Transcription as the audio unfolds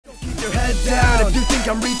down. You think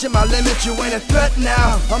I'm reaching my limit, you ain't a threat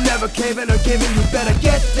now. I'm never caving or giving, you better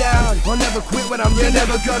get down. I'll never quit when I'm ready. You're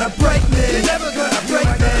never gonna break me. You're never gonna break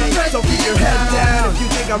me. So keep your head down. If you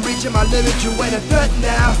think I'm reaching my limit, you ain't a threat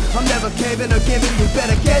now. I'm never caving or giving, you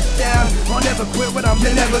better get down. I'll never quit when I'm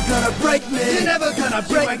ready. You're never gonna break me. You're never gonna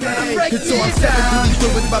break me. And so I'm stepping through these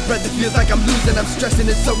ruins, my breath, it feels like I'm losing. I'm stressing,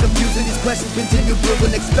 it's so confusing. These questions continue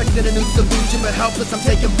brewing, expecting a new solution, but helpless, I'm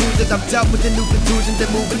taking bruises. I'm dealt with the new conclusions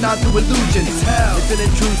and moving on to illusions. It's hell, it's an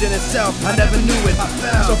intrusion itself, I never knew it. I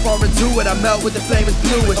fell so far into it, I melt with the flame is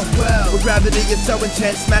bluish. With gravity is so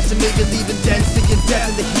intense, smashing me and leaving dense, seeking death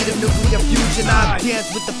in the heat of nuclear fusion. I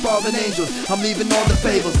dance with the fallen angels, I'm leaving all the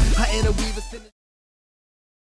fables. I interweave a